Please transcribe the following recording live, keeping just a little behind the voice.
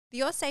The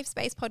Your Safe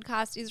Space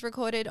podcast is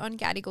recorded on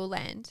Gadigal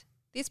land.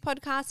 This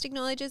podcast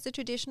acknowledges the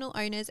traditional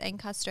owners and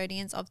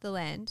custodians of the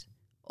land.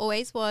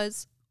 Always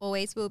was,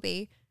 always will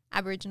be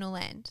Aboriginal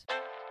land.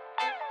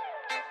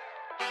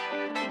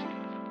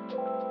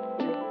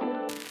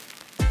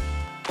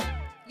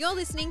 You're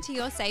listening to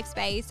Your Safe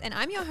Space and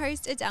I'm your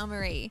host Adele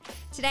Marie.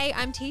 Today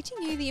I'm teaching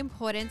you the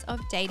importance of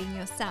dating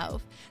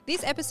yourself.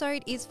 This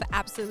episode is for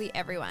absolutely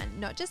everyone,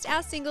 not just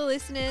our single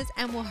listeners,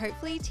 and will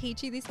hopefully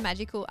teach you this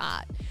magical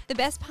art. The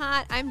best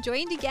part, I'm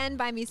joined again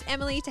by Miss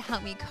Emily to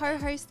help me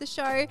co-host the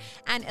show,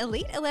 and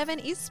Elite 11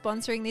 is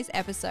sponsoring this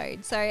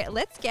episode. So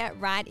let's get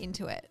right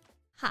into it.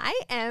 Hi,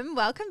 Em.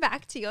 Welcome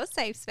back to Your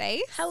Safe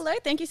Space. Hello.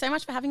 Thank you so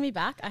much for having me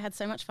back. I had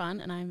so much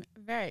fun and I'm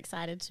very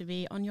excited to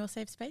be on Your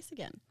Safe Space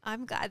again.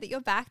 I'm glad that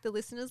you're back. The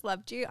listeners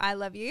loved you. I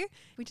love you.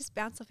 We just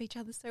bounce off each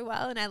other so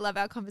well and I love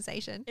our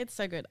conversation. It's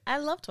so good. I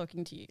love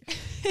talking to you.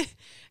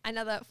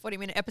 Another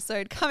 40-minute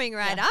episode coming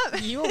right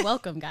up. You are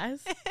welcome,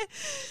 guys.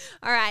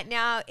 All right.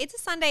 Now, it's a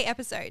Sunday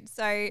episode.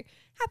 So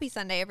happy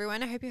Sunday,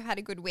 everyone. I hope you had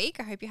a good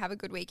week. I hope you have a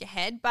good week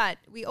ahead. But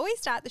we always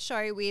start the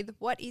show with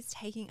what is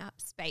taking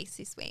up space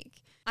this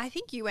week. I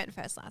think you went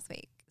first last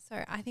week,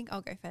 so I think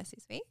I'll go first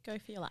this week. Go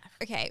for your life.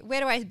 Okay,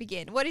 where do I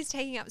begin? What is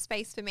taking up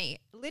space for me?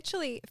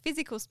 Literally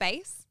physical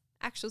space,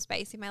 actual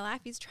space in my life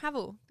is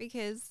travel,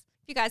 because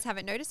if you guys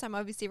haven't noticed, I'm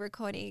obviously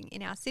recording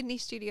in our Sydney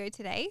studio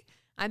today.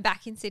 I'm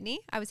back in Sydney.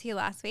 I was here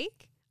last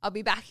week. I'll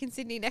be back in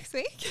Sydney next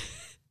week.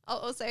 I'll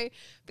also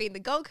be in the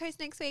Gold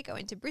Coast next week. I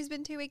went to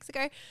Brisbane 2 weeks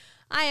ago.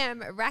 I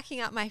am racking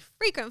up my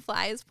frequent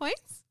flyers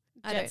points.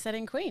 Jet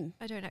setting queen.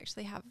 I don't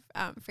actually have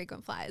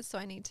frequent flyers, so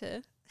I need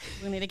to...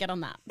 We need to get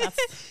on that. That's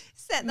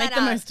set make that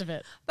the up. most of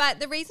it. But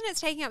the reason it's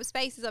taking up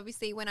space is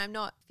obviously when I'm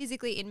not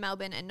physically in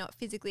Melbourne and not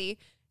physically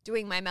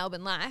doing my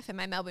Melbourne life and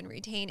my Melbourne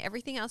routine,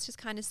 everything else just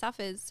kind of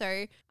suffers.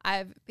 So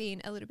I've been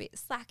a little bit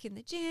slack in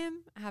the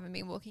gym. I haven't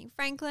been walking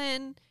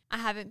Franklin. I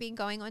haven't been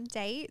going on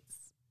dates.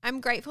 I'm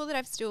grateful that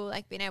I've still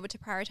been able to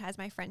prioritize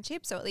my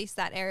friendship. So at least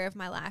that area of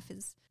my life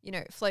is,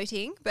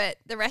 floating. But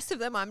the rest of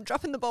them, I'm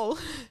dropping the ball.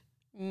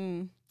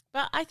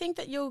 But I think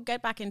that you'll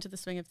get back into the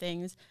swing of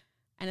things.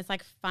 And it's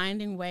like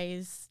finding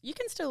ways you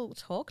can still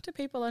talk to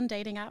people on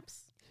dating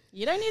apps.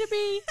 You don't need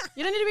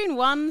to be in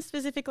one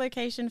specific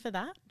location for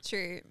that.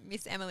 True.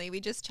 Miss Emily, we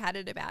just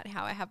chatted about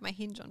how I have my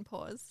Hinge on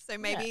pause. So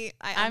maybe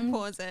I I'm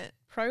unpause it.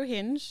 Pro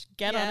Hinge,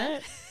 get on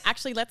it.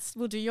 Actually,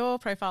 we'll do your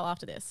profile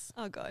after this.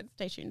 Oh God.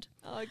 Stay tuned.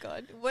 Oh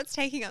God. What's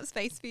taking up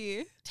space for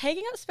you?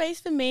 Taking up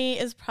space for me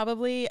is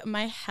probably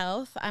my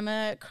health. I'm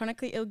a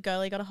chronically ill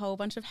girly, got a whole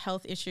bunch of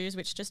health issues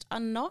which just are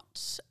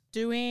not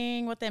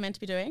doing what they're meant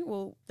to be doing.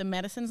 Well, the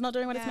medicine's not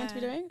doing what it's meant to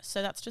be doing.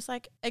 So that's just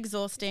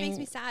exhausting. It makes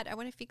me sad. I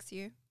want to fix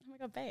you. Oh my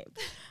God, babe.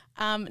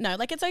 No,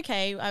 it's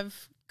okay.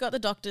 I've got the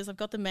doctors, I've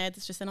got the meds.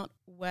 It's just they're not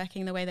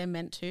working the way they're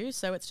meant to.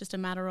 So it's just a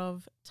matter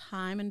of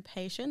time and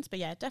patience. But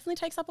yeah, it definitely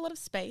takes up a lot of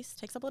space,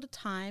 takes up a lot of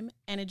time,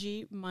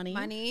 energy, money.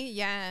 Money,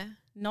 yeah.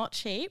 Not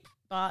cheap,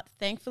 but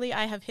thankfully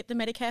I have hit the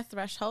Medicare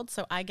threshold,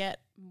 so I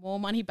get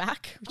more money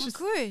back. Which is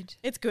good.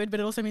 It's good,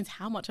 but it also means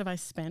how much have I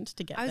spent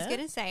to get there. I was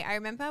going to say, I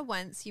remember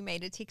once you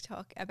made a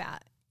TikTok about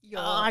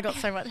I got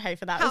so much hate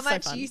for that. How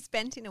much you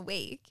spent in a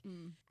week,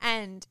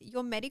 and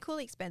your medical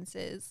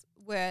expenses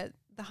were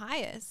the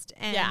highest.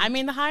 And yeah, I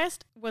mean the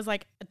highest was a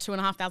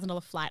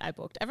 $2,500 flight I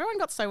booked. Everyone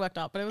got so worked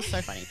up, but it was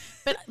so funny.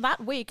 But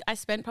that week I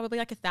spent probably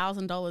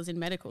 $1,000 in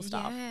medical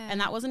stuff,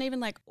 and that wasn't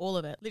even all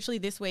of it. Literally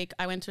this week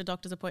I went to a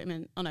doctor's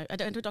appointment. I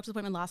went to a doctor's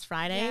appointment last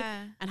Friday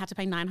and had to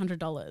pay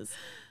 $900.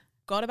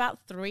 Got about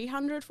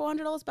 $300,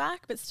 $400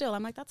 back, but still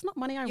I'm that's not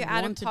money I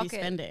want to be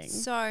spending.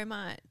 So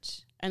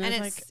much. And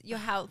it's your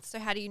health, so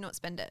how do you not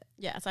spend it?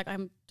 Yeah, it's I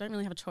don't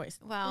really have a choice.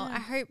 Well, I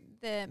hope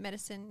the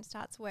medicine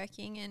starts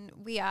working and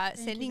we are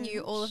sending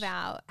you all of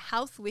our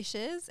health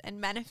wishes and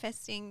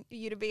manifesting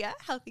you to be a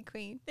healthy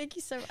queen. Thank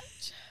you so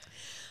much.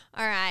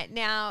 All right,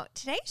 now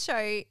today's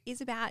show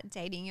is about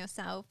dating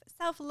yourself,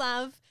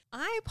 self-love.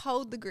 I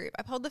polled the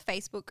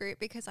Facebook group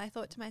because I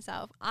thought to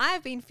myself,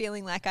 I've been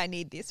feeling like I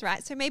need this,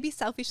 right? So maybe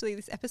selfishly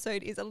this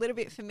episode is a little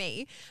bit for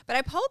me, but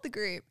I polled the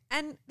group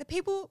and the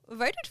people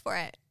voted for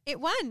it.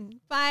 It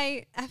won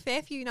by a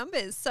fair few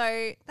numbers.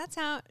 So that's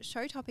our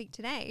show topic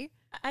today.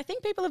 I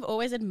think people have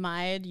always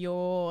admired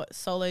your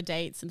solo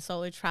dates and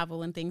solo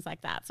travel and things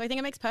like that. So I think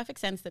it makes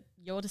perfect sense that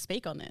you're to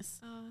speak on this.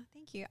 Oh,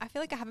 thank you. I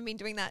feel like I haven't been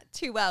doing that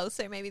too well.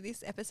 So maybe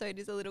this episode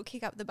is a little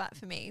kick up the butt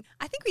for me.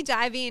 I think we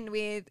dive in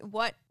with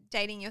what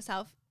dating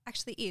yourself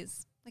actually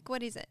is.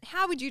 What is it?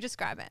 How would you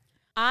describe it?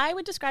 I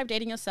would describe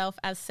dating yourself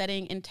as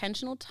setting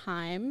intentional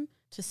time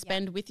to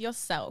spend with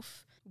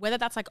yourself, whether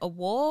that's a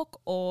walk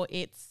or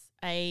it's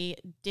a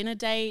dinner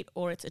date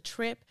or it's a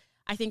trip.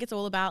 I think it's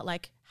all about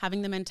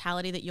having the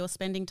mentality that you're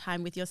spending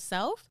time with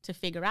yourself to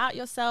figure out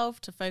yourself,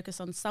 to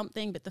focus on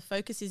something, but the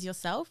focus is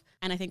yourself.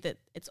 And I think that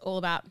it's all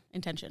about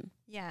intention.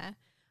 Yeah.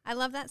 I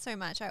love that so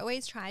much. I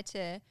always try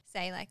to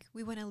say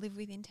we want to live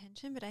with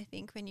intention, but I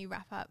think when you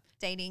wrap up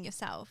dating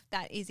yourself,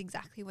 that is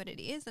exactly what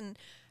it is. And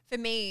for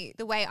me,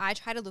 the way I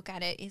try to look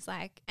at it is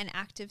like an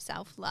act of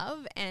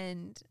self-love,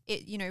 and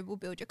it, you know, will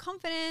build your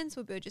confidence,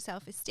 will build your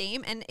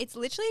self-esteem. And it's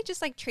literally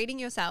just like treating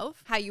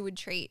yourself how you would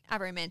treat a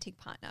romantic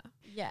partner.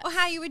 Yes. Or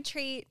how you would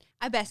treat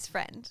a best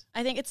friend.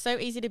 I think it's so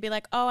easy to be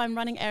like, oh, I'm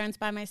running errands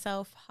by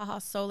myself, haha,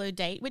 solo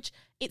date, which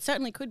it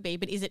certainly could be,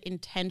 but is it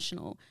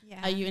intentional? Yeah.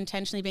 Are you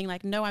intentionally being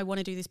like, no, I want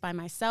to do this by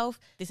myself.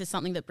 This is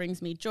something that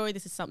brings me joy.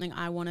 This is something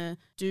I want to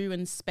do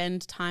and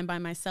spend time by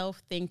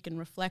myself, think and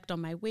reflect on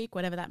my week,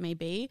 whatever that may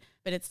be.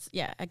 But it's,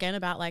 yeah, again,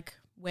 about like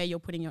where you're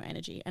putting your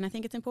energy. And I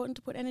think it's important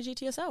to put energy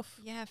to yourself.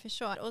 Yeah, for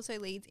sure. It also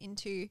leads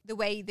into the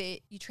way that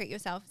you treat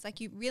yourself. It's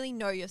like you really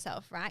know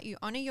yourself, right? You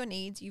honor your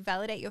needs, you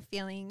validate your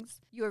feelings,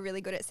 you are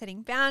really good at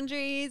setting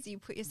boundaries, you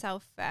put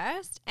yourself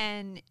first,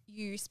 and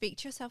you speak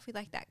to yourself with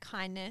like that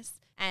kindness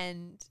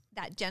and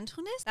that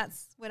gentleness.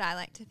 That's what I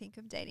like to think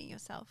of dating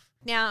yourself.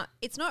 Now,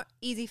 it's not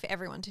easy for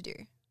everyone to do.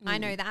 I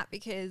know that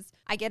because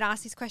I get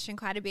asked this question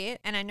quite a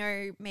bit, and I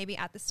know maybe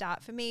at the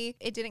start for me,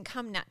 it didn't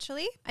come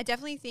naturally. I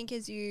definitely think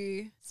as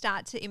you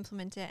start to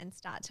implement it and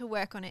start to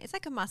work on it, it's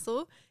like a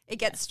muscle. It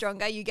gets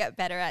stronger. You get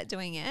better at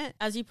doing it.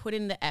 As you put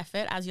in the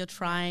effort, as you're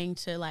trying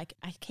to like,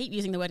 I keep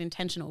using the word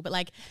intentional, but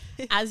like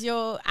as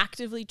you're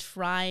actively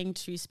trying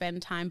to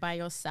spend time by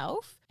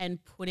yourself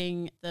and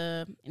putting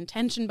the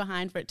intention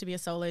behind for it to be a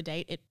solo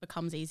date, it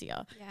becomes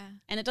easier. Yeah.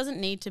 And it doesn't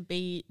need to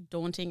be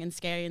daunting and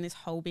scary and this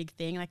whole big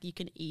thing. Like you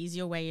can ease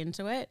your way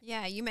into it.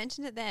 Yeah, you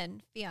mentioned it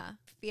then.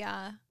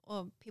 Fear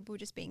or people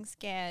just being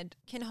scared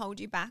can hold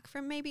you back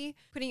from maybe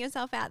putting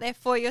yourself out there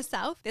for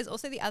yourself. There's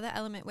also the other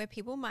element where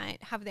people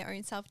might have their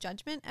own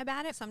self-judgment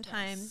about it.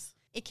 Sometimes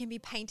it can be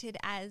painted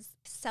as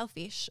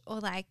selfish or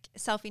like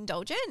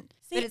self-indulgent,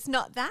 but it's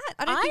not that.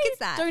 I don't think it's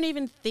that. I don't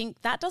even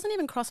think that doesn't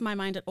even cross my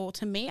mind at all.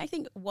 To me, I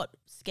think what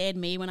scared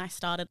me when I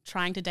started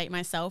trying to date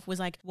myself was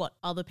like what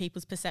other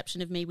people's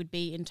perception of me would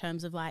be in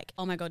terms of like,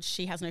 oh my God,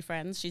 she has no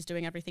friends. She's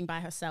doing everything by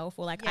herself.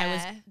 Or like I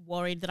was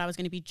worried that I was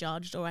going to be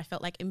judged, or I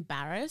felt like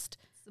embarrassed.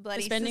 The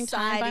bloody spending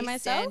time by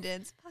myself.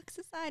 Standards. Fuck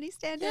society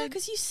standards. Yeah,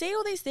 because you see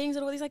all these things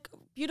and all these like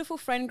beautiful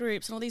friend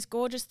groups and all these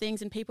gorgeous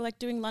things, and people like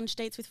doing lunch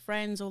dates with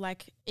friends, or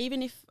like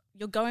even if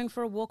you're going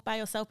for a walk by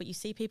yourself, but you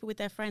see people with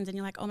their friends and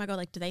you're like, oh my God,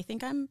 like, do they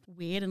think I'm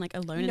weird and like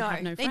alone and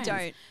have no friends? No,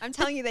 they don't. I'm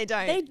telling you, they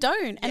don't. They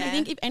don't. And I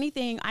think if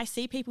anything, I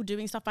see people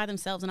doing stuff by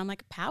themselves and I'm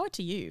like, power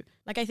to you.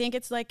 Like, I think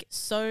it's like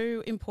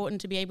so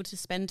important to be able to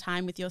spend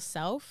time with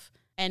yourself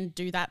and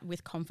do that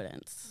with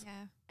confidence.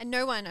 Yeah. And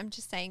no one, I'm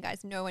just saying,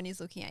 guys, no one is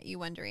looking at you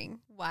wondering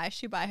why is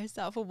she by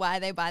herself or why are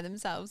they by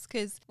themselves.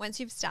 Because once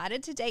you've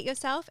started to date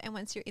yourself and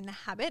once you're in the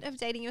habit of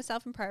dating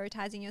yourself and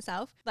prioritizing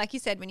yourself, like you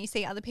said, when you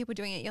see other people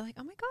doing it, you're like,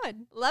 oh my God,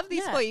 love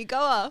this for you. Go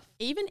off.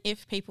 Even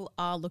if people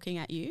are looking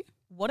at you,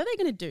 what are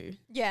they going to do?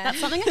 Yeah. That's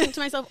something I think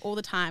to myself all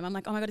the time. I'm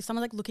like, oh my God, if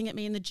someone's like looking at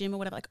me in the gym or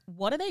whatever, like,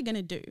 what are they going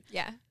to do?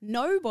 Yeah.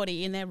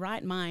 Nobody in their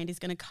right mind is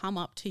going to come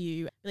up to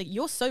you. Like,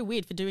 you're so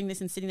weird for doing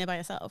this and sitting there by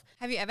yourself.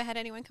 Have you ever had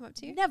anyone come up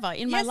to you? Never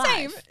in my life.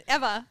 Same,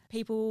 ever.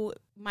 People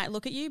might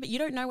look at you, but you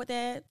don't know what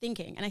they're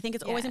thinking. And I think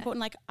it's always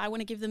important. Like, I want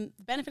to give them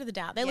the benefit of the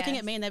doubt. They're looking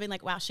at me and they've been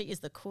like, wow, she is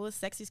the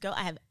coolest, sexiest girl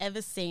I have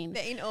ever seen.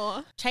 They're in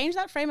awe. Change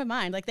that frame of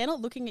mind. Like, they're not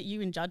looking at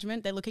you in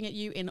judgment. They're looking at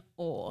you in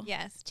awe.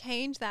 Yes.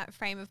 Change that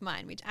frame of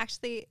mind, which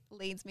actually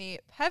leads me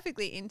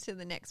perfectly into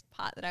the next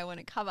part that I want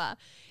to cover.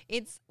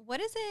 It's what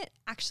does it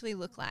actually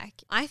look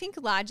like? I think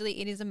largely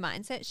it is a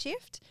mindset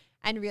shift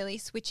and really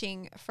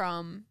switching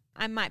from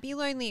I might be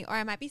lonely or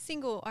I might be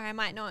single or I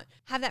might not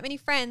have that many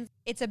friends.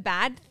 It's a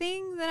bad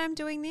thing that I'm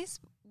doing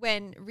this,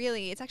 when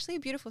really it's actually a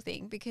beautiful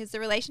thing, because the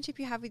relationship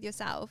you have with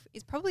yourself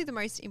is probably the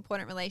most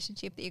important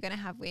relationship that you're going to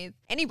have with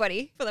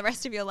anybody for the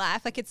rest of your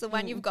life. Like, it's the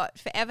one you've got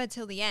forever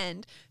till the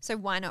end. So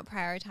why not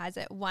prioritize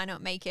it? Why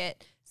not make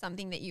it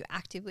something that you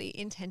actively,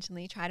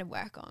 intentionally try to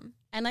work on?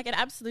 And like, it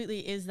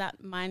absolutely is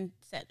that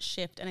mindset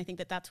shift. And I think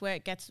that that's where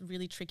it gets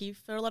really tricky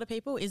for a lot of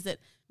people, is that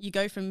you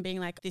go from being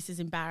like, this is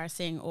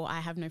embarrassing, or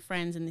I have no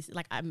friends, and this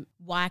like,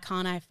 why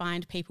can't I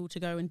find people to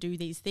go and do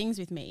these things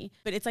with me?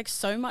 But it's like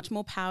so much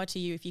more power to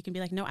you if you can be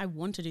like, no, I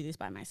want to do this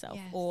by myself,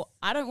 or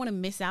I don't want to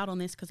miss out on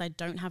this because I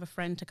don't have a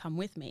friend to come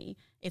with me.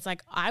 It's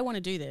like, I want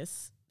to do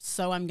this,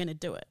 so I'm going to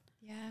do it.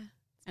 Yeah.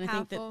 And I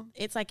think that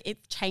it's like,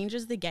 it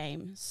changes the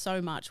game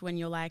so much when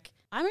you're like,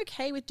 I'm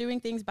okay with doing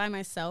things by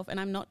myself and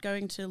I'm not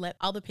going to let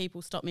other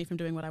people stop me from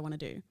doing what I want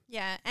to do.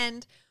 Yeah.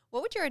 And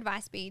what would your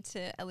advice be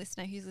to a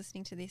listener who's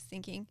listening to this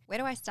thinking, where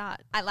do I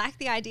start? I like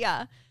the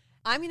idea.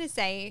 I'm going to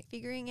say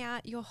figuring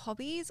out your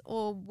hobbies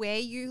or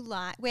where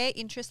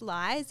interest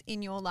lies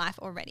in your life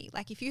already.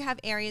 Like, if you have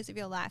areas of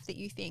your life that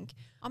you think,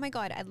 oh my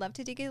God, I'd love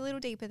to dig a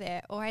little deeper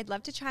there, or I'd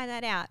love to try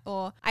that out,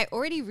 or I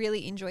already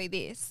really enjoy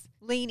this,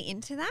 lean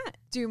into that,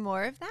 do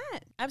more of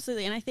that.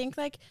 Absolutely. And I think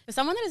like for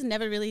someone that has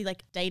never really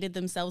like dated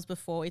themselves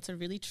before, it's a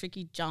really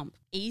tricky jump.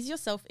 Ease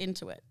yourself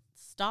into it.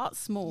 Start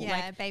small.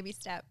 Yeah, like, baby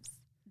steps.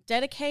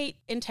 Dedicate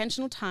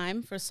intentional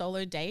time for a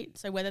solo date.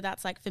 So whether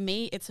that's like, for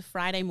me, it's a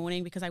Friday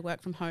morning because I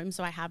work from home.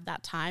 So I have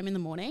that time in the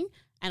morning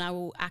and I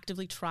will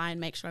actively try and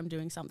make sure I'm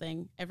doing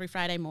something every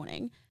Friday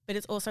morning. But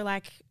it's also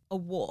like a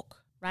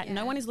walk right? Yeah.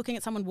 No one is looking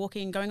at someone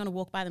going on a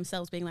walk by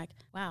themselves being like,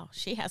 wow,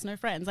 she has no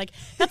friends. Like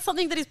that's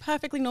something that is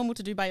perfectly normal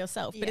to do by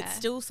yourself, but it's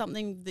still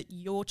something that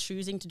you're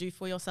choosing to do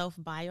for yourself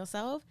by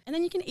yourself. And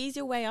then you can ease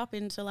your way up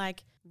into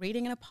like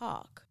reading in a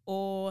park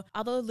or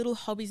other little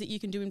hobbies that you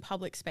can do in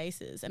public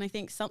spaces. And I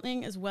think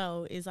something as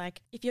well is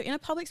like, if you're in a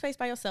public space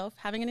by yourself,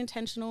 having an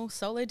intentional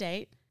solo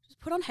date, just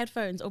put on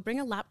headphones or bring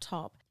a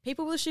laptop.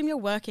 People will assume you're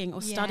working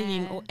or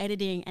studying or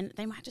editing, and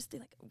they might just be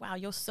like, wow,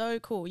 you're so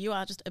cool. You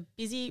are just a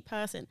busy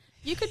person.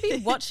 You could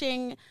be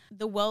watching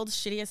the world's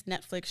shittiest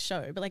Netflix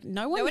show, but like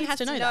no one needs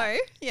to know that.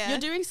 Yeah. You're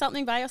doing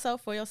something by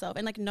yourself for yourself,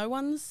 and like no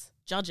one's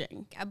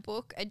judging. A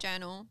book, a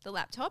journal, the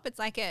laptop, it's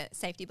like a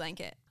safety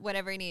blanket,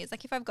 whatever it is.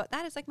 Like if I've got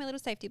that, it's like my little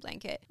safety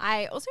blanket.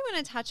 I also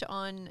want to touch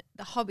on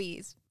the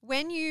hobbies.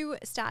 When you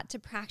start to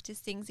practice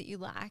things that you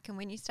like and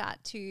when you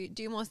start to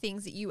do more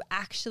things that you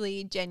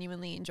actually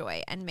genuinely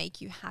enjoy and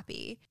make you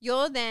happy,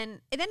 it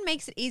then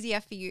makes it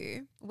easier for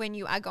you when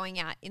you are going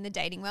out in the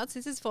dating world. So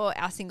this is for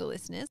our single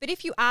listeners. But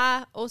if you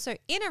are also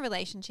in a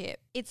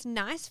relationship, it's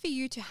nice for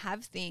you to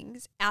have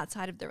things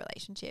outside of the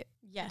relationship.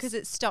 Yes. Because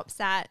it stops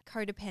that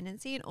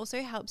codependency and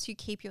also helps you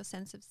keep your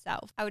sense of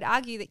self. I would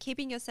argue that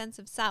keeping your sense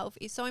of self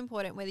is so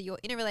important, whether you're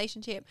in a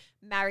relationship,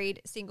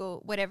 married,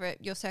 single, whatever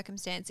your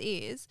circumstance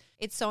is.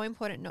 It's so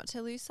important not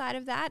to lose sight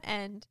of that.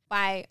 And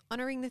by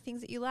honoring the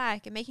things that you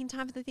like and making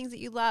time for the things that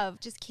you love,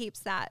 just keeps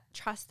that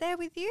trust there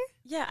with you.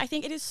 Yeah, I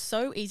think it is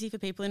so easy for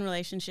people in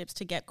relationships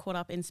to get caught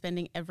up in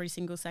spending every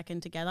single second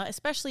together,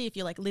 especially if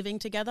you're like living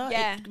together.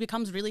 Yeah. It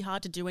becomes really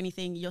hard to do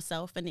anything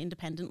yourself and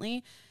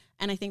independently.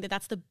 And I think that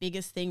that's the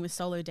biggest thing with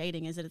solo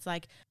dating is that it's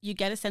like you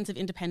get a sense of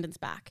independence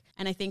back.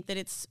 And I think that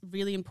it's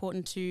really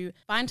important to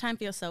find time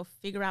for yourself,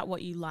 figure out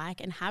what you like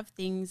and have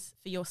things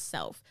for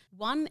yourself.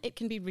 One, it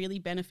can be really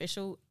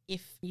beneficial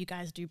if you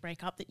guys do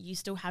break up that you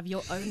still have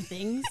your own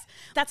things.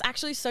 That's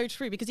actually so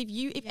true because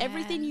if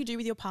everything you do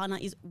with your partner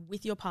is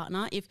with your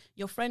partner, if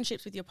your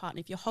friendships with your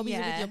partner, if your hobbies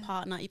are with your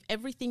partner, if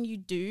everything you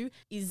do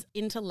is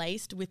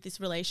interlaced with this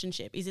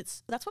relationship,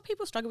 that's what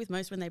people struggle with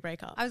most when they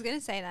break up. I was going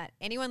to say that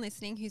anyone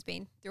listening who's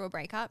been through a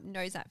breakup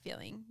knows that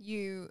feeling.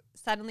 You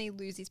suddenly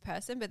lose this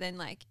person, but then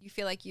like you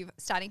feel like you're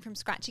starting from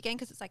scratch again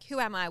because it's like, who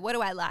am I? What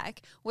do I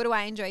like? What do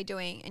I enjoy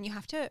doing? And you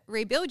have to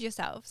rebuild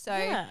yourself. So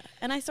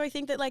and I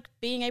think that like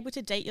being able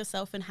to date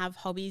yourself and have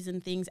hobbies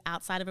and things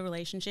outside of a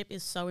relationship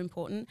is so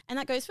important. And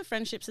that goes for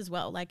friendships as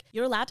well. Like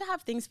you're allowed to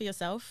have things for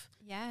yourself.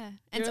 Yeah.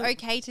 And it's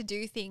okay to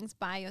do things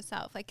by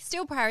yourself. Like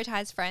still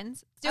prioritize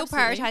friends, still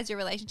Absolutely. prioritize your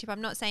relationship.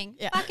 I'm not saying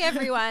fuck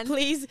everyone.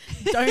 Please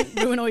don't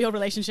ruin all your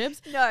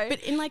relationships. No.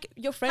 But in like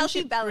your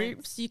friendship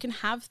groups, you can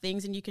have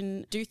things and you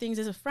can do things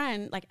as a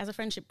friend, like as a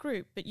friendship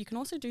group, but you can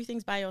also do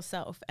things by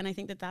yourself. And I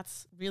think that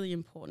that's really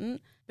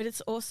important. But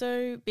it's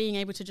also being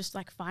able to just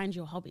like find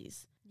your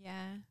hobbies.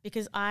 Yeah.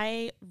 Because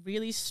I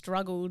really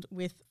struggled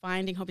with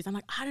finding hobbies. I'm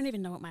like, I don't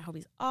even know what my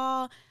hobbies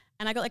are.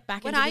 And I got like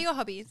back into What are your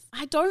hobbies?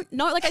 I don't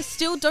know. Like I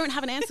still don't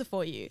have an answer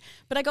for you.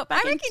 But I got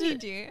back I reckon you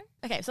do.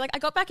 Okay, so like I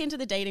got back into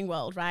the dating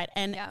world, right?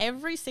 And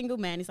every single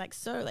man is like,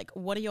 so like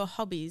what are your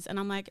hobbies? And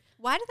I'm like,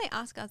 why do they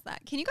ask us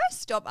that? Can you guys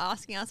stop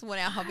asking us what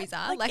our hobbies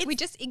are? Like we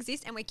just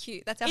exist and we're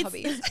cute. That's our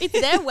hobbies. It's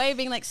their way of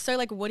being like, so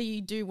like what do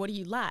you do? What do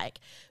you like?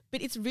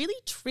 But it's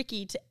really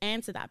tricky to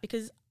answer that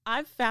because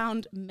I've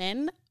found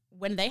men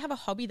when they have a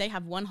hobby, they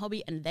have one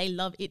hobby and they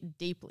love it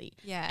deeply.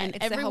 Yeah, and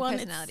it's everyone their whole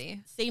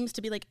personality. Seems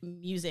to be like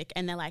music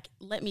and they're like,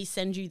 let me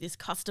send you this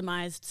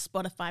customized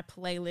Spotify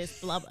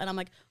playlist, blah. And I'm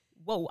like,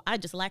 whoa, I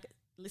just like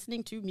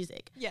listening to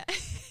music. Yeah.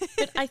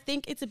 But I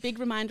think it's a big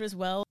reminder as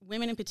well.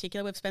 Women in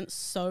particular, we've spent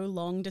so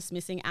long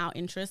dismissing our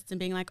interests and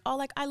being like, oh,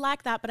 like I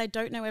like that, but I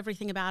don't know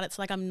everything about it.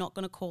 So like I'm not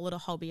going to call it a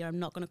hobby or I'm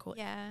not going to call it.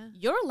 Yeah.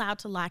 You're allowed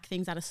to like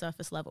things at a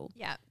surface level.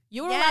 Yeah.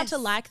 You're allowed to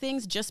like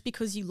things just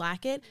because you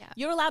like it. Yeah.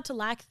 You're allowed to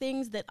like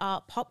things that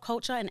are pop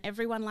culture and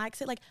everyone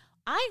likes it. Like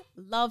I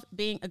love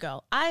being a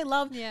girl. I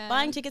love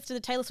buying tickets to the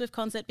Taylor Swift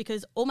concert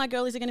because all my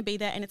girlies are going to be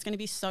there and it's going to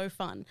be so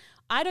fun.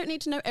 I don't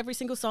need to know every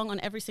single song on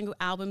every single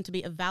album to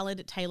be a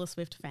valid Taylor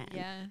Swift fan.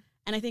 Yeah.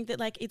 And I think that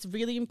like it's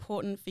really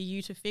important for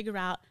you to figure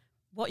out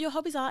what your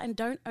hobbies are and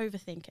don't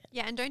overthink it.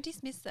 Yeah, and don't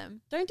dismiss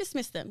them. Don't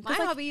dismiss them. My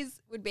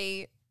hobbies would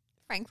be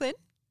Franklin,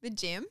 the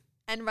gym,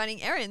 and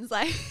running errands.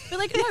 Like, but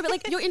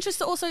like your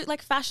interests are also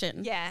like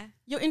fashion. Yeah.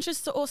 Your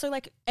interests are also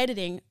like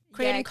editing,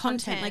 creating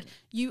content. Like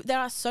there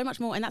are so much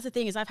more. And that's the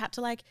thing is I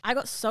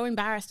got so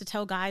embarrassed to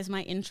tell guys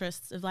my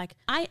interests of like,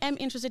 I am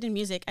interested in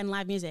music and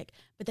live music,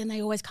 but then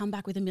they always come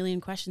back with a million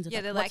questions of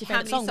they're what's like, your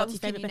how favorite many song? What's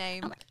songs your can favorite you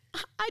name? I'm like,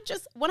 I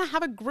just want to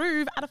have a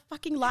groove at a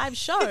fucking live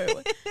show.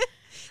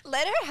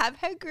 Let her have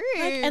her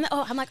groove.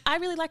 I'm like, I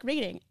really like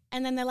reading.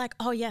 And then they're like,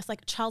 oh yes,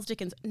 like Charles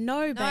Dickens.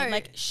 No, babe,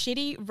 like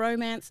shitty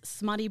romance,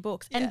 smutty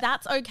books. And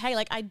that's okay.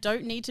 Like I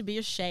don't need to be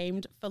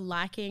ashamed for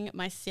liking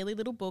my silly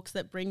little books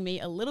that bring me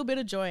a little bit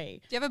of joy.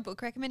 Do you have a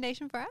book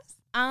recommendation for us?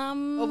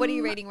 Or what are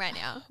you reading right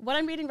now? What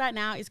I'm reading right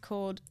now is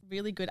called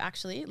Really Good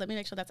Actually. Let me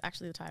make sure that's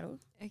actually the title.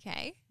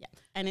 Okay. Yeah.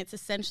 And it's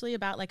essentially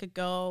about like a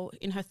girl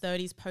in her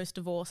 30s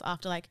post-divorce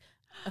after like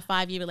a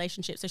 5-year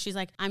relationship. So she's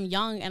like, I'm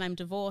young and I'm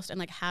divorced and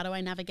like, how do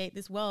I navigate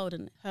this world?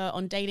 And her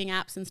on dating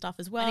apps and stuff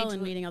as well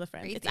and meeting other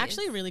friends. It's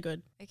actually really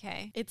good.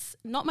 Okay. It's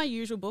not my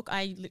usual book.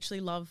 I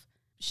literally love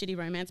shitty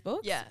romance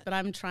books. Yeah. But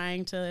I'm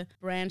trying to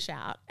branch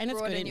out and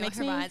it's good. It makes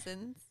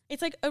horizons.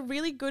 It's like a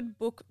really good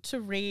book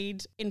to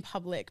read in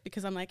public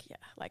because I'm like, yeah,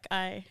 like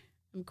I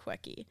am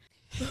quirky.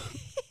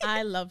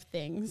 I love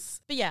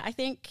things. But yeah, I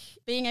think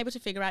being able to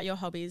figure out your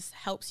hobbies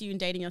helps you in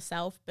dating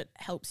yourself, but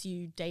helps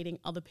you dating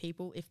other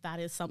people if that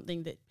is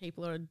something that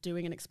people are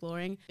doing and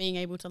exploring. Being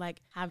able to like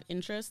have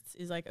interests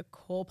is like a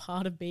core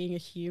part of being a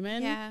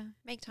human. Yeah.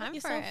 Make time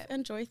for it.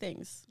 Enjoy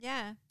things.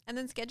 Yeah. And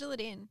then schedule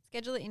it in.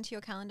 Schedule it into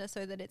your calendar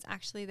so that it's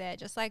actually there.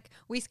 Just like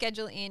we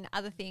schedule in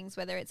other things,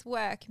 whether it's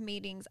work,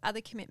 meetings,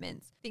 other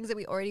commitments, things that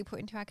we already put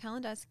into our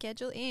calendar.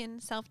 Schedule in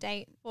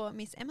self-date for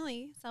Miss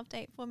Emily,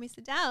 self-date for Miss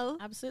Adele.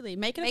 Absolutely.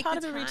 Make it a part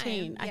of a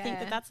routine. Yeah. I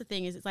think that's the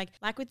thing is it's like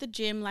with the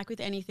gym, like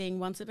with anything,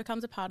 once it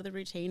becomes a part of the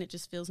routine, it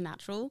just feels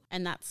natural.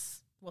 And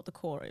that's what the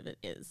core of it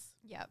is.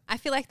 Yeah. I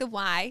feel like the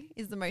why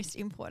is the most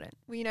important.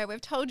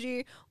 We've told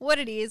you what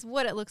it is,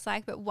 what it looks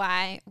like, but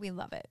why we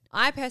love it.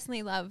 I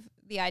personally love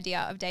the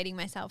idea of dating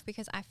myself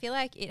because I feel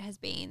like it has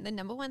been the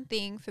number one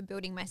thing for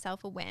building my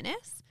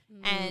self-awareness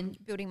and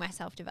building my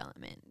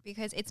self-development,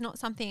 because it's not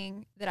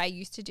something that I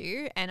used to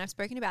do. And I've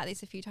spoken about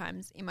this a few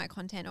times in my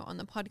content or on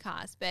the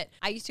podcast, but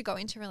I used to go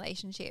into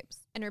relationships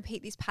and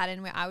repeat this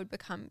pattern where I would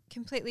become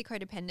completely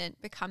codependent,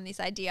 become this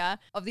idea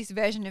of this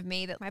version of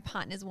me that my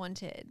partners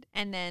wanted.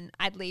 And then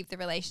I'd leave the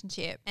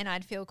relationship and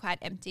I'd feel quite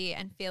empty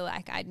and feel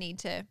like I'd need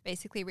to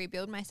basically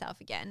rebuild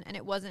myself again. And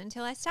it wasn't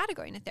until I started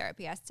going to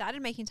therapy, I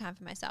started making time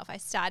for myself. I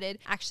started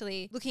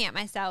actually looking at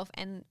myself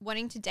and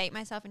wanting to date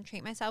myself and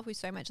treat myself with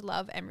so much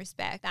love and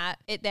respect that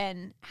it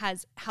then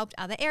has helped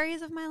other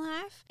areas of my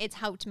life. It's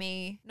helped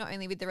me not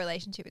only with the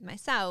relationship with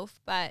myself,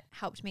 but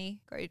helped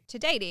me go to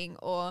dating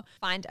or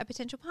find a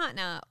potential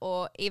partner,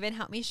 or even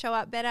help me show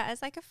up better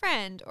as like a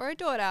friend or a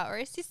daughter or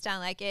a sister.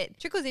 Like it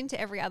trickles into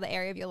every other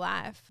area of your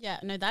life. Yeah,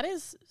 no, that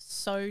is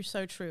so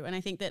true. And I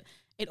think that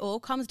it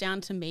all comes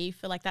down to me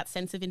for like that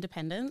sense of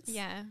independence.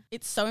 Yeah.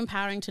 It's so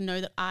empowering to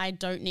know that I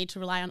don't need to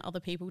rely on other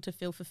people to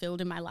feel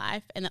fulfilled in my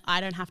life, and that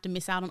I don't have to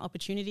miss out on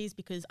opportunities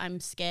because I'm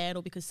scared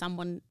or because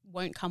someone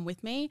won't come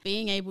with me.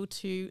 Being able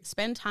to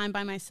spend time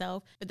by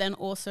myself, but then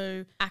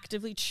also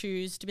actively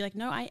choose to be like,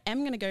 no, I am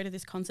going to go to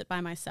this concert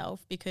by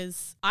myself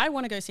because I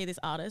want to go see this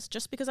artist,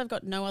 just because I've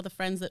got no other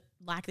friends that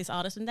like this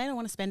artist and they don't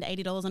want to spend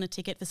 $80 on a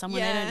ticket for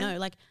someone they don't know.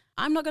 Like,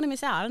 I'm not going to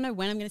miss out. I don't know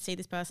when I'm going to see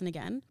this person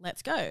again.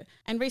 Let's go.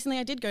 And recently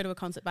I did go to a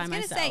concert by myself. I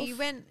was going to say, you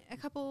went a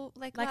couple,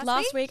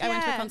 last week I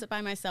went to a concert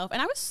by myself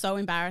and I was so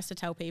embarrassed to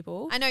tell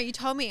people. I know, you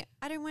told me,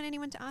 I don't want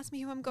anyone to ask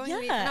me who I'm going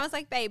with. And I was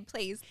like, babe,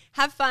 please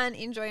have fun,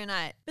 enjoy your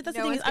night. But that's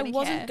the thing is, I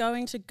wasn't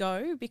going to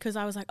go because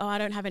I was like, oh, I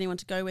don't have anyone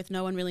to go with.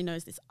 No one really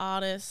knows this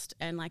artist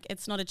and like,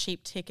 it's not a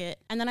cheap ticket.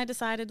 And then I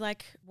decided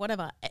like,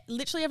 whatever.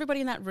 Literally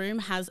everybody in that room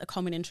has a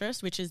common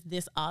interest, which is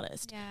this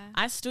artist. Yeah.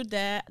 I stood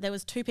there. There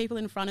was 2 people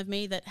in front of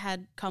me that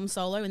had come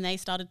solo and they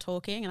started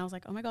talking and I was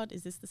like, oh my God,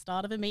 is this the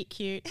start of a meet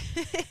cute?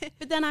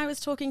 But then I was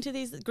talking to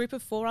these group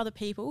of 4 other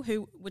people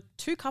who were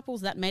 2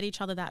 couples that met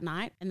each other that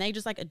night, and they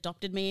just like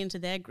adopted me into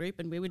their group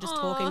and we were just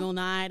talking all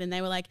night, and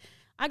they were like,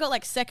 I got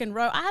like second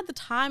row. I had the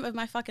time of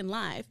my fucking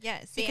life. Yeah,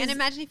 see, and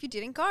imagine if you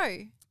didn't go.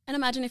 And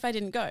imagine if I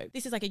didn't go.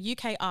 This is like a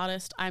UK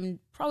artist. I'm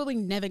probably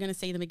never going to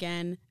see them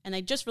again. And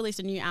they just released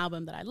a new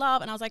album that I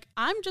love. And I was like,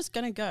 I'm just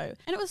going to go.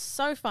 And it was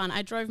so fun.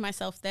 I drove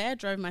myself there,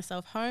 drove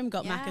myself home,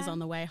 got Macca's on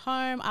the way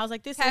home. I was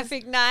like, this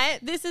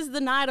is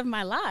the night of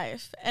my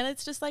life. And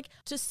it's just like,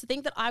 just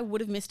think that I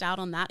would have missed out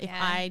on that if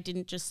I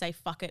didn't just say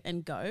fuck it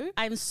and go.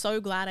 I'm so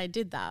glad I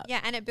did that.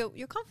 Yeah, and it built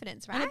your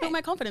confidence, right? And it built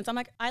my confidence. I'm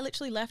like, I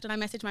literally left and I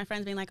messaged my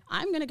friends being like,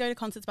 I'm going to go to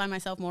concerts by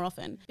myself more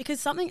often.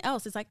 Because something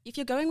else is like, if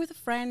you're going with a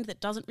friend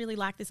that doesn't really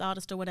like this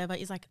artist or whatever,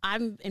 is like,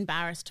 I'm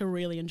embarrassed to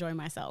really enjoy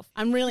myself.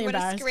 I'm really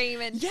embarrassed.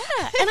 Screaming. Yeah,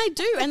 and I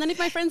do. And then if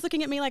my friend's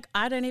looking at me like,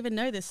 I don't even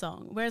know this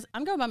song, whereas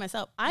I'm going by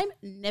myself, I'm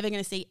never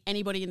going to see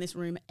anybody in this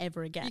room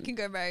ever again. You can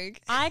go rogue.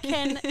 I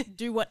can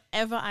do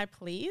whatever I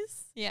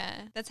please. Yeah,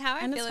 that's how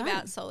I feel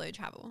about solo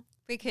travel.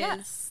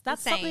 Because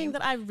that's something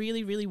that I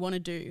really, really want to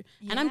do.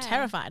 Yeah. And I'm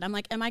terrified. I'm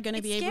like, am I going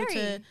to be able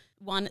to,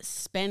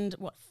 spend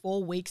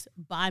 4 weeks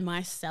by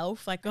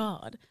myself? Like,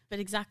 God. But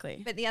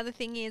exactly. But the other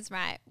thing is,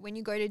 right, when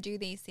you go to do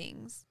these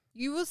things,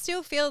 you will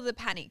still feel the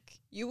panic.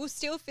 You will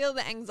still feel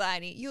the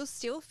anxiety. You'll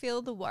still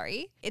feel the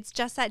worry. It's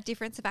just that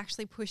difference of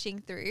actually pushing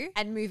through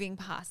and moving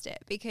past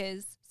it.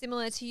 Because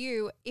similar to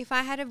you, if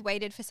I had have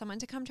waited for someone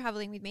to come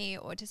traveling with me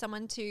or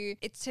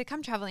to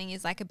come traveling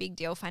is like a big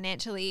deal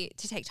financially,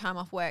 to take time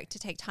off work, to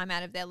take time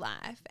out of their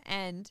life.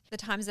 And the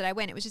times that I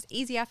went, it was just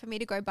easier for me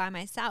to go by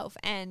myself.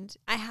 And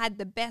I had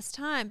the best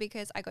time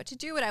because I got to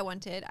do what I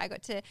wanted. I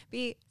got to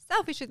be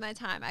selfish with my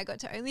time. I got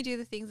to only do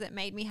the things that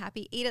made me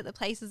happy, eat at the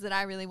places that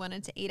I really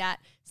wanted to eat at,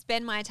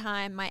 spend my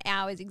time, my hours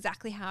hours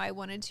exactly how I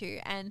wanted to.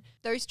 And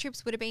those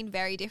trips would have been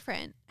very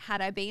different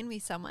had I been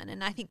with someone.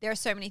 And I think there are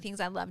so many things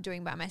I love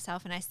doing by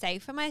myself and I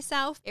save for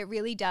myself. It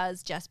really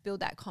does just build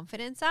that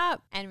confidence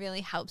up and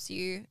really helps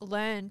you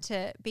learn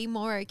to be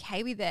more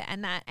okay with it.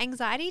 And that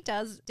anxiety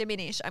does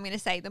diminish. I'm going to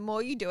say the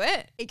more you do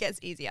it, it gets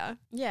easier.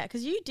 Yeah,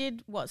 because you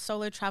did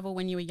solo travel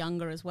when you were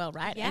younger as well,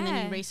 right? Yeah. And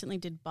then you recently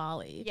did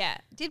Bali. Yeah,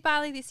 did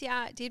Bali this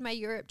year, did my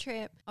Europe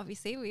trip.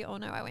 Obviously, we all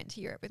know I went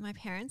to Europe with my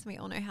parents and we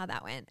all know how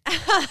that went.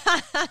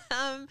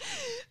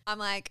 I'm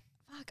like,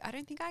 fuck, I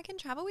don't think I can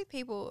travel with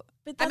people.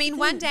 But I mean,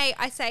 one day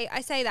I say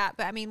that,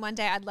 but I mean, one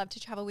day I'd love to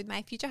travel with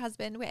my future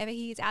husband, wherever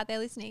he is out there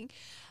listening.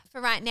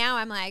 For right now,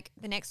 I'm like,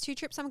 the next 2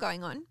 trips I'm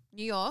going on,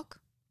 New York,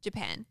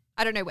 Japan.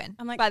 I don't know when.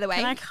 I'm like, by the way,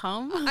 can I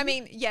come? I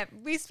mean, yeah,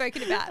 we've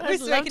spoken about.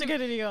 I'd love to go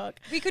to New York.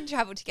 We could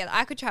travel together.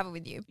 I could travel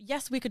with you.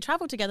 Yes, we could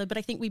travel together, but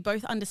I think we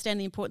both understand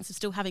the importance of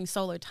still having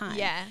solo time.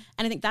 Yeah,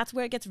 and I think that's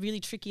where it gets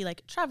really tricky.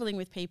 Like traveling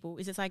with people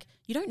is, it's like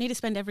you don't need to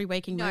spend every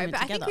waking moment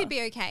together. No, but I think we'd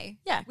be okay.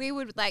 Yeah, we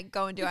would like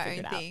go and do our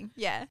own thing.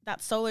 Yeah,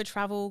 that solo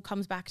travel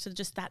comes back to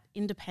just that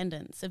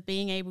independence of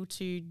being able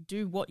to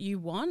do what you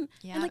want.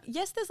 Yeah, and like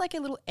yes, there's like a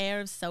little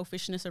air of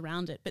selfishness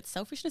around it, but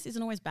selfishness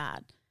isn't always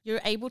bad. You're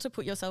able to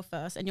put yourself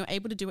first and you're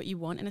able to do what you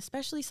want. And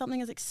especially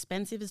something as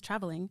expensive as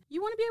traveling,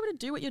 you want to be able to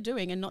do what you're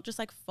doing and not just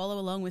like follow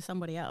along with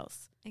somebody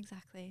else.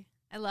 Exactly.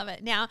 I love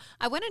it. Now,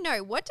 I want to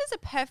know, what does a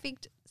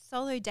perfect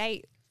solo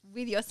date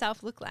with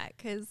yourself look like?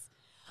 Because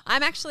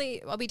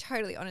I'll be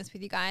totally honest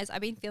with you guys.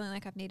 I've been feeling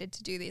like I've needed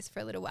to do this for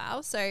a little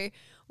while. So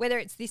whether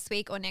it's this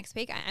week or next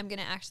week, I'm going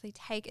to actually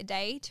take a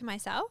day to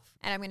myself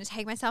and I'm going to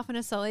take myself on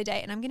a solo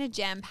date and I'm going to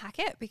jam pack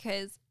it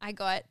because I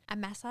got a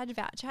massage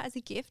voucher as a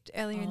gift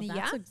earlier in the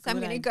year. So I'm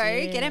going to go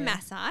get a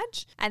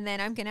massage and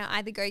then I'm going to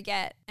either go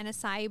get an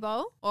acai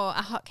bowl or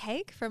a hot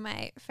cake from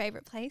my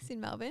favorite place in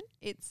Melbourne.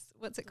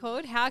 What's it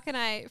called? How can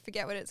I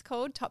forget what it's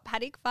called? Top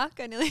Paddock. Fuck,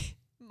 I nearly...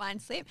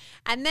 mind slip.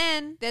 And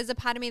then there's a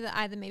part of me that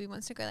either maybe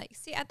wants to go like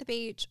sit at the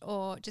beach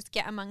or just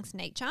get amongst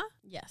nature.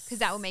 Yes. Because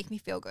that will make me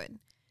feel good.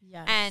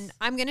 Yes. And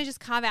I'm going to just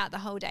carve out the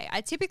whole day. I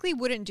typically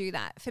wouldn't do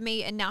that. For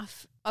me,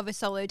 enough of a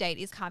solo date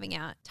is carving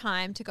out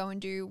time to go and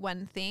do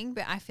one thing,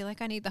 but I feel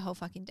like I need the whole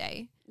fucking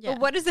day. Yeah. But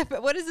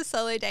what does a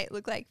solo date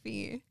look like for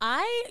you?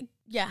 I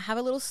have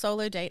a little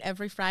solo date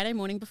every Friday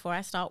morning before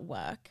I start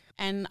work.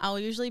 And I'll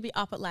usually be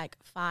up at like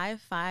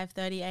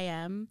 5:30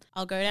 a.m.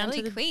 I'll go down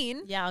to the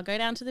queen. Yeah, I'll go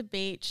down to the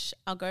beach.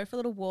 I'll go for a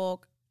little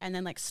walk and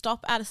then like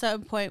stop at a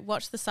certain point,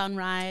 watch the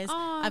sunrise.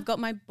 Aww. I've got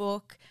my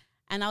book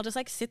and I'll just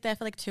like sit there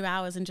for like 2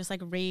 hours and just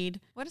like read.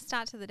 What a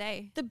start to the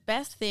day. The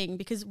best thing,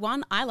 because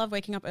one, I love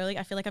waking up early.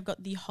 I feel like I've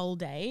got the whole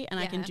day and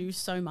I can do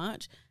so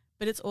much.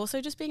 But it's also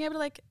just being able to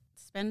like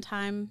spend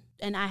time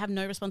and I have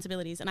no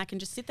responsibilities and I can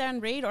just sit there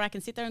and read or I can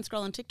sit there and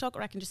scroll on TikTok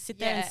or I can just sit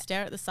there and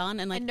stare at the sun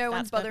and like and no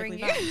one's bothering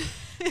you.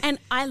 And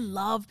I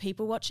love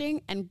people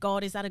watching and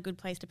God, is that a good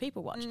place to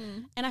people watch?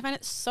 And I find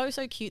it so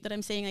cute that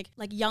I'm seeing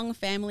like young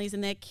families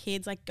and their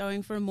kids like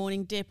going for a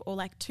morning dip or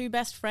like 2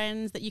 best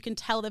friends that you can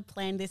tell they've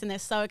planned this and they're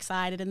so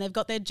excited and they've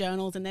got their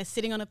journals and they're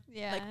sitting on a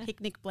like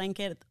picnic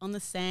blanket on the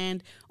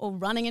sand or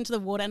running into the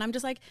water and I'm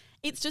just like,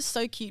 it's just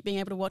so cute being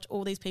able to watch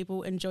all these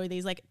people enjoy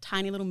these like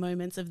tiny little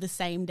moments of the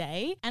same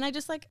day. And I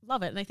just like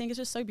love it. And I think it's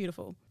just so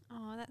beautiful.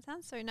 Oh, that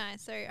sounds so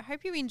nice. So I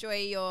hope you enjoy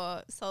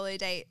your solo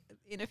date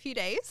in a few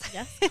days.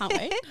 Yes, can't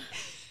wait.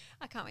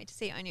 I can't wait to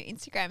see it on your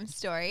Instagram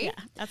story. Yeah,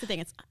 that's the thing.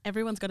 It's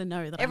everyone's got to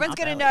know that everyone's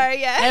got to know,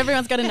 yeah.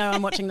 Everyone's got to know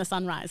I'm watching the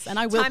sunrise and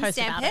I will post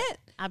about it.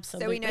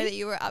 Absolutely. So we know that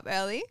you were up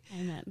early.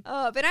 Amen.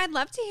 Oh, but I'd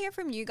love to hear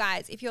from you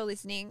guys if you're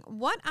listening.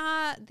 What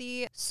are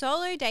the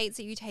solo dates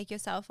that you take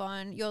yourself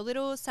on? Your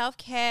little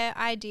self-care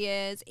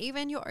ideas,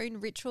 even your own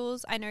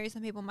rituals. I know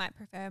some people might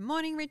prefer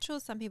morning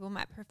rituals. Some people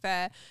might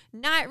prefer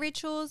night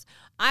rituals.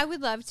 I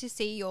would love to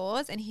see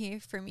yours and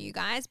hear from you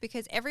guys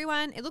because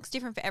it looks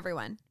different for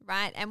everyone,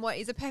 right? And what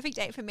is a perfect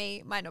date for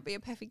me might not be a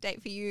perfect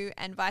date for you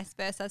and vice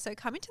versa. So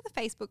come into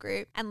the Facebook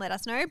group and let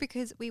us know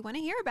because we want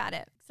to hear about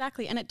it.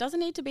 Exactly. And it doesn't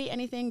need to be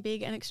anything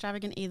big and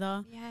extravagant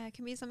either. Yeah, it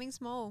can be something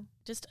small.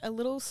 Just a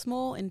little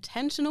small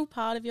intentional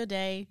part of your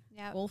day,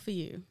 all for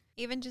you.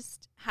 Even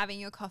just having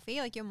your coffee,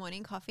 like your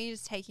morning coffee,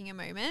 just taking a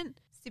moment,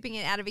 sipping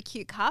it out of a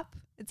cute cup.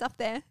 It's up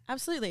there.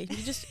 Absolutely.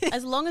 You just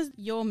as long as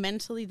you're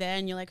mentally there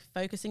and you're like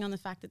focusing on the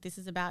fact that this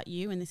is about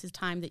you and this is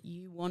time that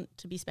you want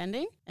to be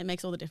spending, it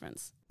makes all the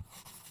difference.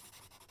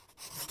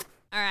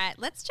 All right,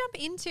 let's jump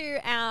into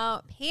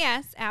our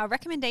PS, our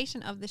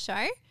recommendation of the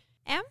show.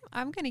 Em,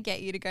 I'm going to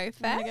get you to go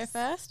first. I'm going to go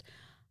first.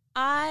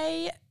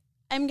 I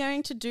am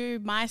going to do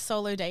my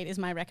solo date is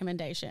my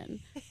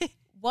recommendation.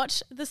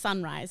 Watch the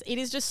sunrise. It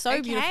is just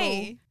so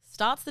beautiful.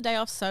 Starts the day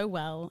off so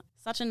well.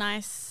 Such a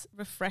nice,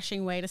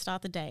 refreshing way to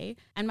start the day.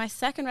 And my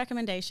second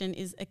recommendation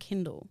is a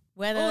Kindle.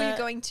 You're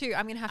going 2.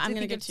 I'm going to have to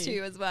think of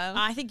 2 as well.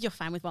 I think you're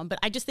fine with 1, but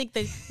I just think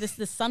the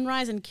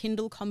sunrise and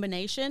Kindle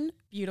combination,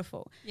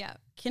 beautiful. Yeah.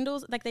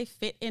 Kindles, like they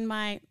fit in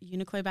my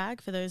Uniqlo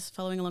bag for those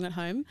following along at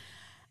home.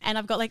 And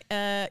I've got like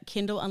a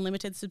Kindle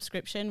Unlimited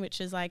subscription,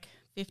 which is like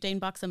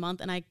 $15 a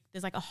month, and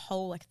there's like a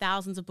whole like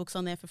thousands of books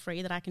on there for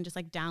free that I can just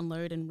like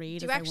download and read.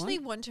 Do you actually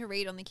want to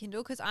read on the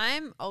Kindle? Because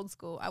I'm old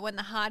school. I want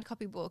the hard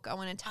copy book. I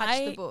want to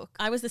touch the book.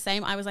 I was the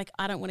same. I was like,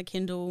 I don't want a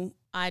Kindle.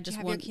 I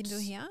just want. Do you have your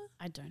Kindle here?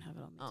 I don't have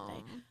it on me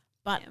today.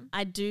 But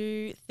I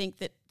do think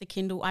that the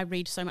Kindle I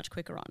read so much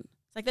quicker on.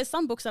 It's like there's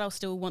some books that I'll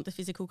still want the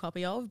physical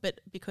copy of,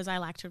 but because I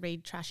like to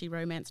read trashy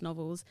romance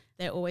novels,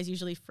 they're always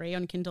usually free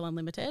on Kindle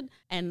Unlimited,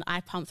 and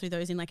I pump through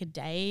those in like a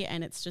day,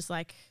 and it's just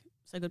like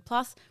so good.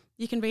 Plus,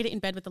 you can read it in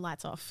bed with the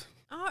lights off.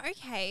 Oh,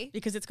 okay.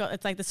 Because it's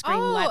like the screen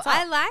lights up.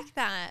 I like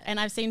that. And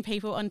I've seen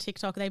people on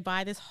TikTok, they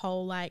buy this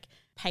whole like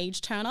page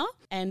turner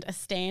and a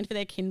stand for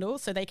their Kindle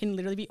so they can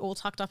literally be all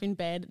tucked up in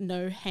bed,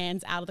 no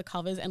hands out of the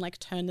covers, and like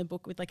turn the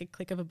book with like a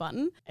click of a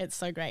button. It's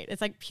so great.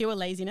 It's like pure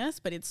laziness,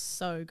 but it's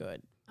so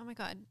good. Oh my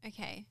God.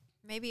 Okay.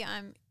 Maybe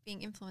I'm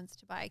being influenced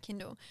to buy a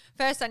Kindle.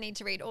 First, I need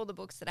to read all the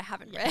books that I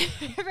haven't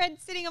read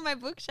sitting on my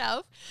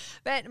bookshelf.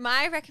 But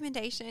my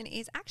recommendation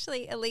is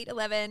actually Elite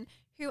 11,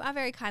 who are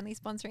very kindly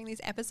sponsoring this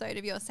episode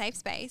of Your Safe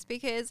Space,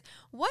 because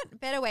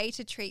what better way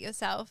to treat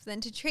yourself than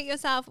to treat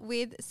yourself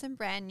with some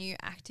brand new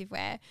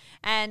activewear.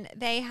 And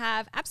they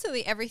have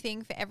absolutely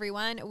everything for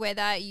everyone,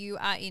 whether you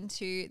are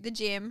into the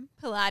gym,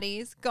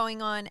 Pilates,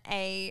 going on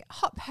a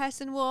hot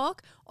person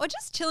walk, or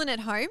just chilling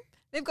at home.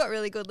 They've got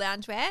really good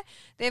loungewear.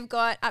 They've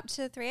got up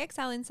to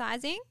 3XL in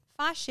sizing,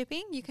 fast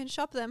shipping. You can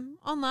shop them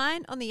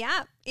online, on the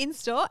app, in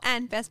store,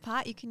 and best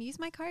part, you can use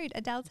my code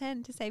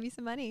Adele10 to save you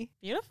some money.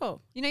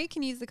 Beautiful. You know you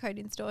can use the code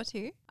in store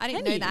too. I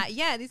didn't know that.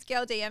 Yeah, this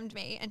girl DM'd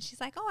me and she's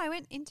like, oh, I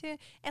went into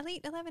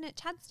Elite 11 at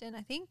Chadstone,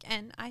 I think.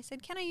 And I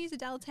said, can I use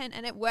Adele10?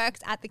 And it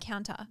works at the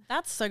counter.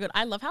 That's so good.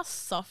 I love how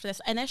soft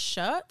this, and their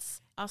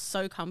shirts are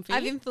so comfy.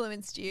 I've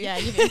influenced you. Yeah,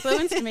 you've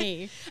influenced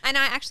me. And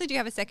I actually do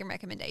have a second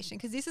recommendation,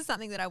 because this is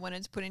something that I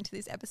wanted to put into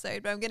this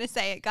episode, but I'm going to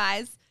say it,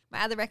 guys.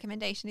 My other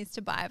recommendation is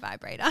to buy a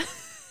vibrator.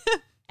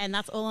 And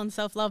that's all on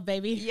self-love,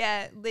 baby.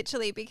 Yeah,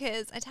 literally,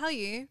 because I tell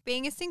you,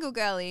 being a single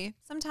girly,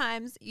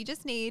 sometimes you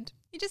just need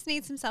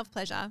some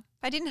self-pleasure.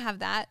 If I didn't have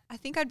that, I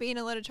think I'd be in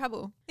a lot of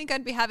trouble. I think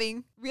I'd be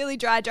having really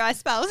dry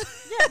spells.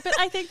 Yeah, but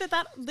I think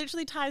that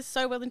literally ties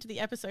so well into the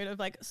episode of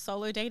like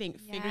solo dating,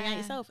 figuring out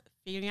yourself,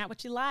 figuring out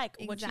what you like,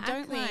 what you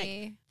don't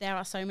like. There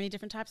are so many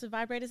different types of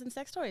vibrators and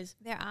sex toys.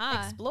 There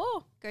are.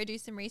 Explore. Go do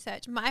some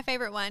research. My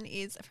favorite one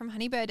is from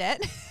Honey Birdette.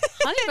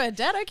 Honey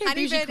Birdette? Okay,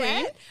 Honey bougie Birdette.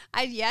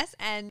 queen. Yes,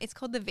 and it's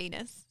called the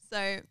Venus.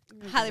 So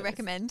highly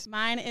recommend.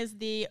 Mine is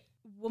the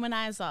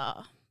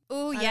Womanizer.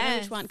 Oh, yeah. I don't know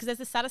which one, because there's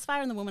the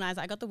Satisfier and the Womanizer.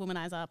 I got the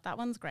Womanizer. That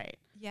one's great.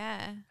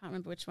 Yeah. Can't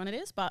remember which one it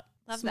is, but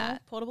love small,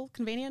 that. portable,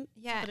 convenient.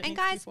 Yeah. And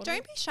guys,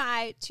 don't be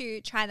shy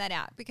to try that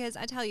out, because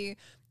I tell you,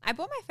 I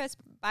bought my first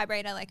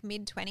vibrator like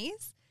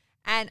mid-20s.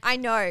 And I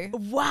know.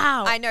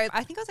 Wow. I know.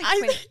 I think I was like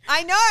 20.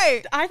 I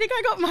know. I think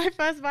I got my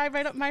first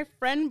vibrator. My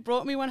friend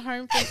brought me one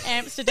home from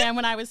Amsterdam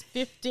when I was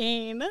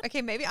 15.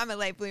 Okay, maybe I'm a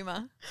late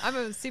bloomer. I'm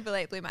a super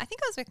late bloomer. I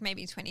think I was like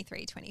maybe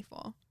 23,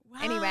 24. Wow.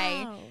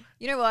 Anyway,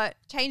 you know what?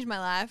 Changed my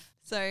life.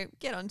 So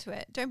get onto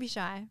it. Don't be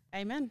shy.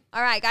 Amen.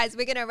 All right, guys,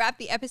 we're going to wrap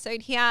the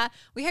episode here.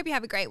 We hope you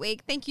have a great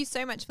week. Thank you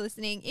so much for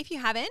listening. If you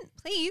haven't,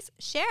 please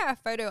share a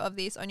photo of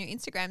this on your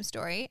Instagram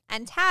story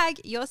and tag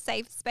Your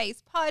Safe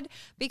Space Pod,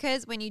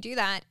 because when you do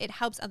that, it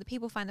helps other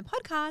people find the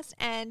podcast,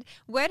 and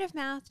word of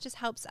mouth just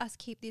helps us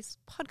keep this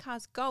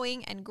podcast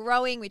going and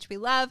growing, which we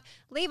love.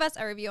 Leave us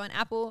a review on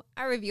Apple,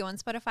 a review on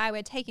Spotify.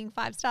 We're taking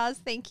 5 stars.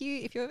 Thank you.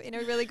 If you're in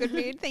a really good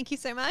mood, thank you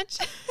so much.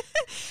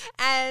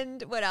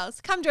 And what else?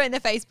 Come join the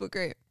Facebook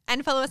group.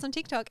 And follow us on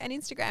TikTok and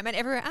Instagram and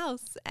everywhere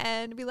else.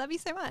 And we love you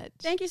so much.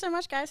 Thank you so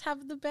much, guys.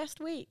 Have the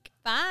best week.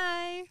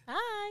 Bye.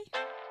 Bye.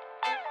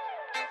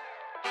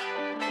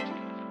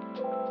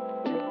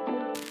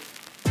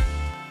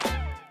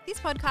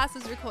 This podcast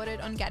was recorded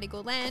on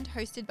Gadigal land,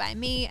 hosted by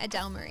me,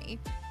 Adele Marie.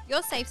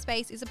 Your Safe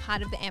Space is a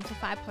part of the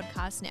Amplify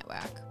Podcast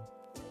Network.